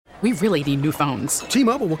We really need new phones.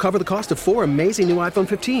 T-Mobile will cover the cost of 4 amazing new iPhone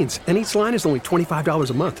 15s, and each line is only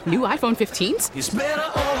 $25 a month. New iPhone 15s? It's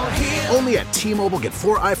better over here. Only at T-Mobile, get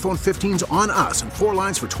 4 iPhone 15s on us and 4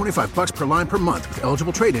 lines for $25 per line per month with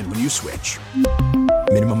eligible trade-in when you switch.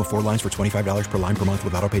 Minimum of 4 lines for $25 per line per month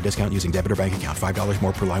with autopay discount using debit or bank account. $5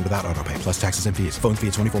 more per line without autopay, plus taxes and fees. Phone fee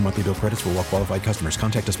at 24 monthly bill credits for well-qualified customers.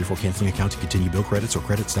 Contact us before canceling account to continue bill credits or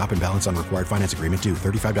credit stop and balance on required finance agreement due.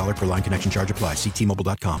 $35 per line connection charge applies. See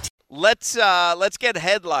T-Mobile.com. Let's get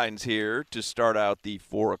headlines here to start out the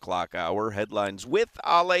 4 o'clock hour. Headlines with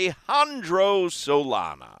Alejandro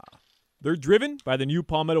Solana. They're driven by the new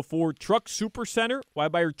Palmetto Ford Truck Super Center. Why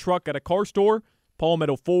buy your truck at a car store?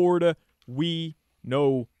 Palmetto Ford, we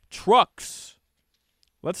know trucks.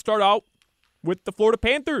 Let's start out with the Florida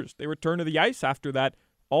Panthers. They return to the ice after that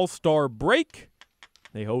All-Star break.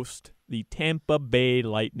 They host the Tampa Bay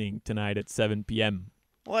Lightning tonight at 7 p.m.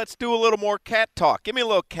 Let's do a little more cat talk. Give me a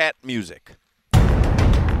little cat music.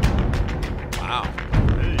 Wow.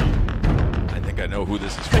 Hey. I think I know who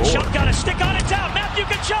this is for. Tkachuk got a stick on it down. Matthew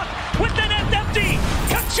Tkachuk with the net empty.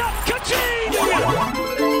 Tkachuk, Kaching!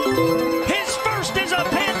 His first is a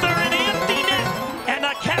Panther in the empty net. And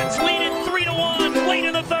the Cats lead it 3-1 late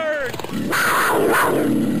in the third.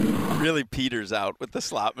 Really peters out with the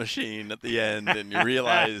slot machine at the end, and you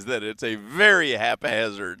realize that it's a very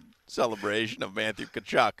haphazard celebration of Matthew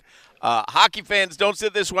Tkachuk. Hockey fans, don't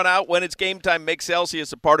sit this one out. When it's game time, make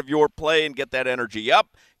Celsius a part of your play and get that energy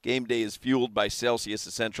up. Game day is fueled by Celsius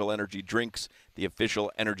Essential Energy Drinks, the official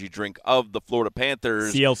energy drink of the Florida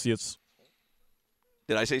Panthers. Celsius.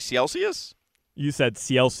 Did I say Celsius? You said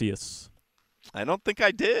Celsius. I don't think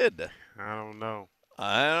I did. I don't know.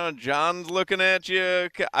 John's looking at you.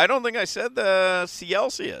 I don't think I said the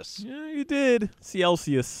Celsius. Yeah, you did.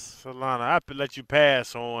 Celsius. Solana, I have to let you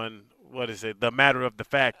pass on, the matter of the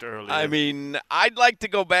fact earlier. I mean, I'd like to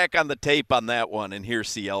go back on the tape on that one and hear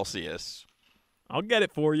Celsius. I'll get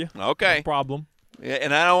it for you. Okay. No problem. Yeah,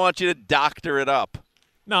 and I don't want you to doctor it up.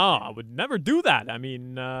 No, I would never do that. I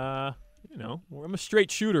mean, I'm a straight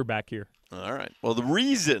shooter back here. All right. Well, the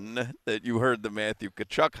reason that you heard the Matthew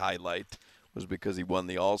Tkachuk highlight was because he won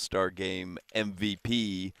the All-Star Game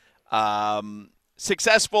MVP.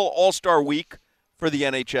 Successful All-Star Week for the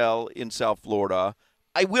NHL in South Florida.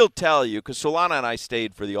 I will tell you, because Solana and I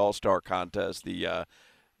stayed for the All-Star contest, the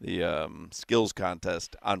skills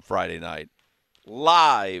contest on Friday night.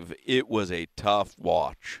 Live, it was a tough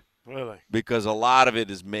watch. Really? Because a lot of it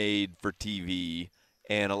is made for TV,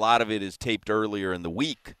 and a lot of it is taped earlier in the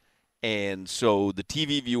week. And so the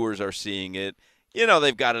TV viewers are seeing it. You know,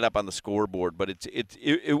 they've got it up on the scoreboard, but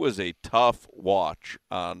it was a tough watch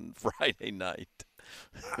on Friday night.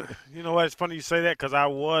 You know what? It's funny you say that because I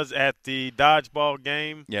was at the dodgeball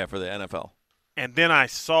game. Yeah, for the NFL. And then I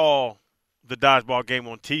saw the dodgeball game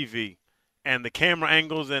on TV. And the camera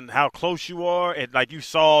angles and how close you are, and like you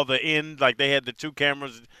saw the end, like they had the two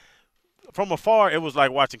cameras. From afar, it was like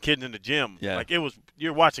watching kids in the gym. Yeah. Like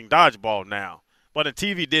you're watching dodgeball now. But the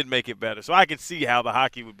TV did make it better. So I could see how the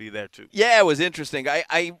hockey would be there too. Yeah, it was interesting.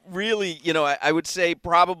 I really, I would say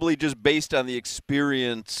probably just based on the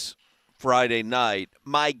experience Friday night,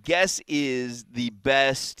 my guess is the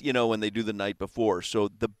best, when they do the night before. So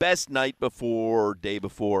the best night before or day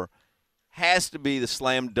before has to be the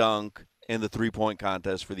slam dunk and the three-point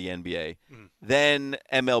contest for the NBA. Then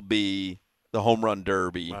MLB, the home run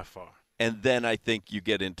derby. By far. And then I think you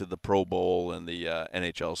get into the Pro Bowl and the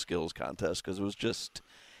NHL skills contest because it was just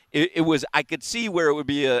it was I could see where it would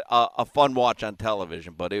be a fun watch on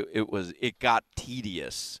television, but it got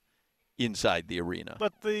tedious inside the arena.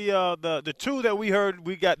 But the two that we heard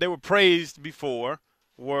they were praised before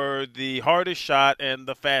were the hardest shot and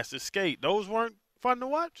the fastest skate. Those weren't fun to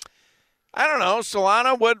watch? I don't know,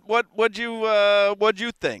 Solana, what'd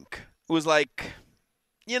you think? It was like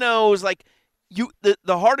the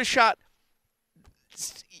hardest shot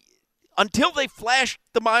until they flashed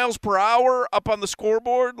the miles per hour up on the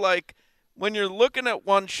scoreboard, like when you're looking at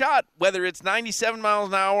one shot, whether it's 97 miles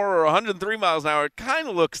an hour or 103 miles an hour, it kind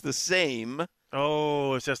of looks the same.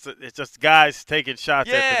 Oh, it's just guys taking shots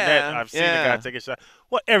at the net. I've seen a guy take a shot.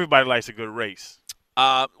 Well, everybody likes a good race.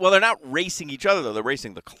 Well, they're not racing each other, though. They're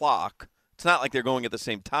racing the clock. It's not like they're going at the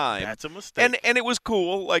same time. That's a mistake. And it was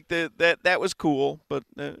cool. Like that was cool. But,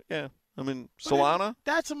 yeah, I mean, Solana?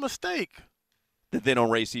 That's a mistake. That they don't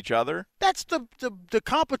race each other? That's the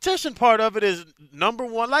competition part of it is number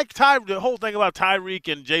one. Like the whole thing about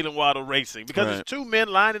Tyreek and Jalen Waddle racing. Because right. It's two men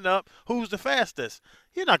lining up. Who's the fastest?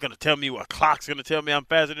 You're not going to tell me a clock's going to tell me I'm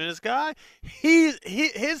faster than this guy. His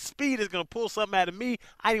speed is going to pull something out of me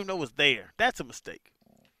I didn't even know was there. That's a mistake.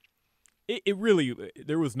 it really,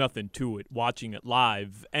 there was nothing to it watching it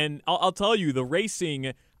live. And I'll tell you, the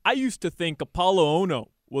racing, I used to think Apollo Ono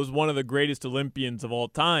was one of the greatest Olympians of all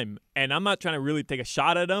time. And I'm not trying to really take a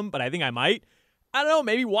shot at him, but I think I might. I don't know,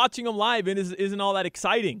 maybe watching him live isn't all that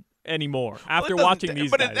exciting anymore after watching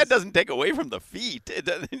these guys. But that doesn't take away from the feat. It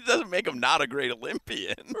doesn't make him not a great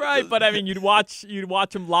Olympian. Right, but I mean, you'd watch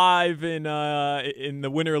him live in the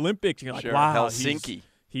Winter Olympics, and you're like, sure, wow, Helsinki.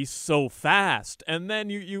 He's so fast. And then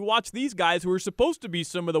you watch these guys who are supposed to be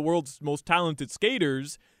some of the world's most talented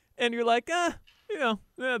skaters, and you're like,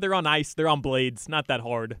 they're on ice, they're on blades, not that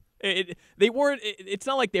hard. It's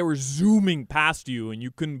not like they were zooming past you and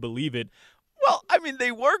you couldn't believe it. Well, I mean,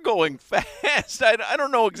 they were going fast. I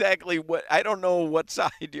don't know exactly what. I don't know what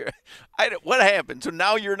side you're. What happened? So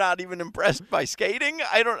now you're not even impressed by skating?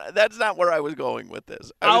 That's not where I was going with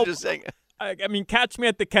this. I was just saying. I mean, catch me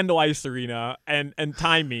at the Kendall Ice Arena and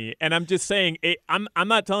time me, and I'm just saying. I'm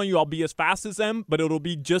not telling you I'll be as fast as them, but it'll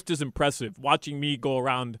be just as impressive watching me go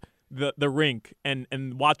around the rink and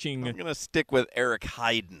watching. I'm gonna stick with Eric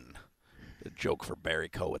Heiden. A joke for Barry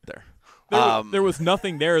Coet there. There was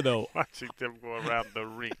nothing there, though. Watching them go around the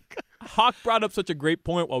rink. Hawk brought up such a great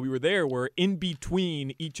point while we were there, where in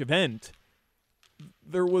between each event,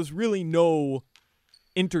 there was really no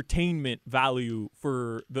entertainment value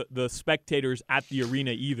for the spectators at the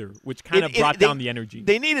arena either, which kind of brought down the energy.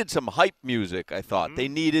 They needed some hype music, I thought. Mm-hmm. They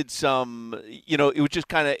needed some, it was just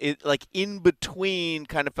kind of like in between,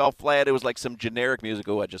 kind of fell flat. It was like some generic music.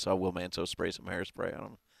 Oh, I just saw Will Manso spray some hairspray on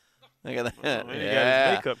him. Look at that. He got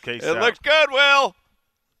his makeup case It out. looks good, Will.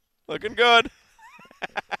 Looking good.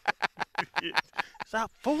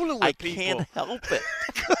 Stop fooling with people. I can't help it.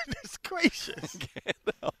 Goodness gracious. I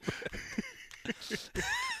can't help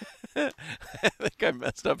it. I think I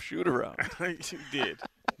messed up shoot around. You did.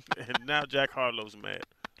 And now Jack Harlow's mad.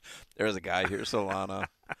 There's a guy here, Solana.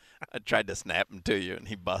 I tried to snap him to you, and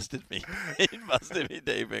he busted me. He busted me,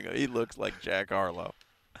 Dave Bingham. He looks like Jack Harlow.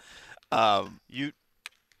 You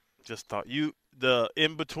just thought the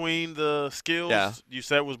in between the skills you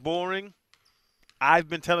said was boring. I've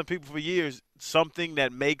been telling people for years something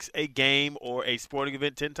that makes a game or a sporting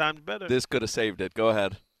event 10 times better. This could have saved it. Go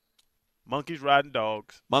ahead. Monkeys riding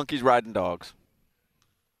dogs. Monkeys riding dogs.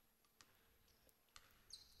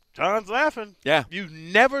 John's laughing. Yeah. You've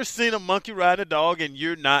never seen a monkey ride a dog and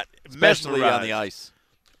you're not especially mesmerized. on the ice.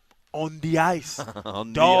 On the ice.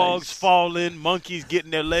 On Dogs the ice. falling, monkeys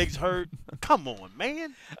getting their legs hurt. Come on,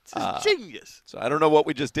 man. This is genius. So I don't know what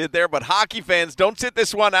we just did there, but hockey fans, don't sit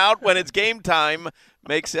this one out when it's game time.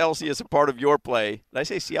 Make Celsius a part of your play. Did I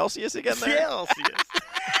say Celsius again there? Celsius.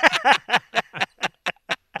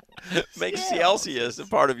 Make Celsius a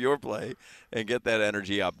part of your play and get that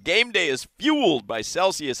energy up. Game day is fueled by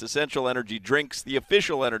Celsius Essential Energy Drinks, the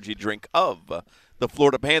official energy drink of the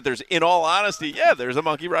Florida Panthers. In all honesty, there's a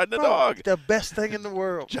monkey riding a dog. The best thing in the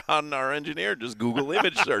world. John, our engineer, just Google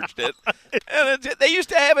image searched it. And they used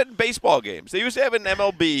to have it in baseball games. They used to have it in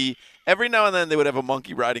MLB. Every now and then they would have a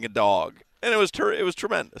monkey riding a dog. And it was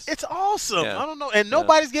tremendous. It's awesome. Yeah. I don't know. And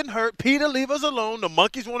nobody's getting hurt. Peter, leave us alone. The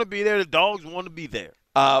monkeys want to be there. The dogs want to be there.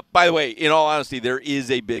 By the way, in all honesty, there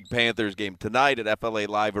is a big Panthers game tonight at FLA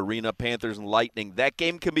Live Arena, Panthers and Lightning. That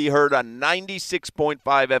game can be heard on 96.5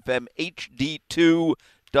 FM HD2.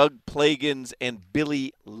 Doug Plagans and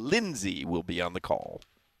Billy Lindsay will be on the call.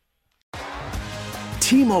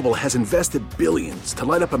 T-Mobile has invested billions to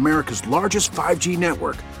light up America's largest 5G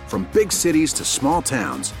network, from big cities to small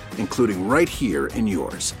towns, including right here in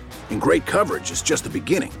yours. And great coverage is just the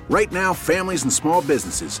beginning. Right now, families and small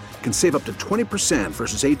businesses can save up to 20%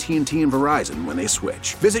 versus AT&T and Verizon when they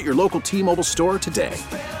switch. Visit your local T-Mobile store today.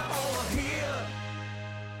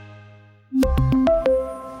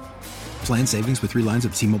 Plan savings with 3 lines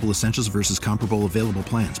of T-Mobile Essentials versus comparable available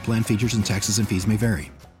plans. Plan features and taxes and fees may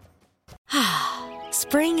vary.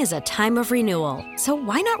 Spring is a time of renewal, so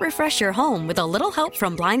why not refresh your home with a little help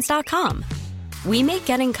from Blinds.com? We make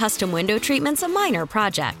getting custom window treatments a minor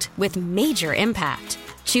project with major impact.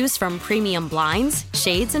 Choose from premium blinds,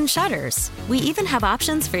 shades, and shutters. We even have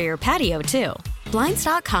options for your patio, too.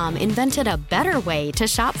 Blinds.com invented a better way to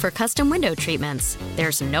shop for custom window treatments.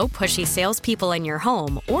 There's no pushy salespeople in your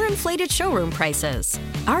home or inflated showroom prices.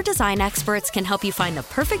 Our design experts can help you find the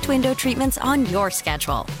perfect window treatments on your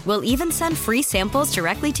schedule. We'll even send free samples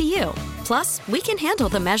directly to you. Plus, we can handle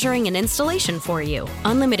the measuring and installation for you.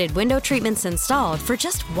 Unlimited window treatments installed for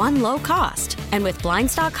just one low cost. And with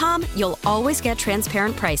Blinds.com, you'll always get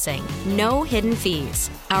transparent pricing. No hidden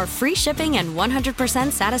fees. Our free shipping and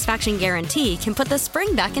 100% satisfaction guarantee can put the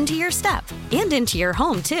spring back into your step and into your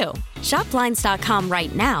home, too. Shop Blinds.com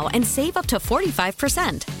right now and save up to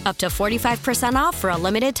 45%. Up to 45% off for a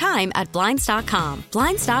limited time at Blinds.com.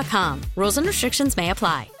 Blinds.com. Rules and restrictions may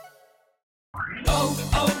apply.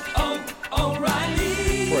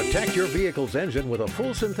 O'Reilly. Protect your vehicle's engine with a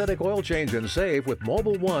full synthetic oil change and save with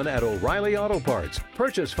Mobil 1 at O'Reilly Auto Parts.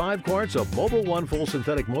 Purchase 5 quarts of Mobil 1 full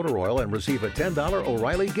synthetic motor oil and receive a $10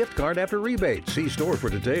 O'Reilly gift card after rebate. See store for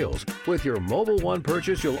details. With your Mobil 1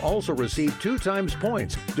 purchase, you'll also receive 2 times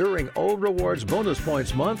points during O Rewards Bonus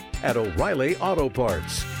Points Month at O'Reilly Auto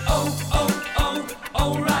Parts.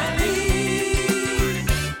 O'Reilly.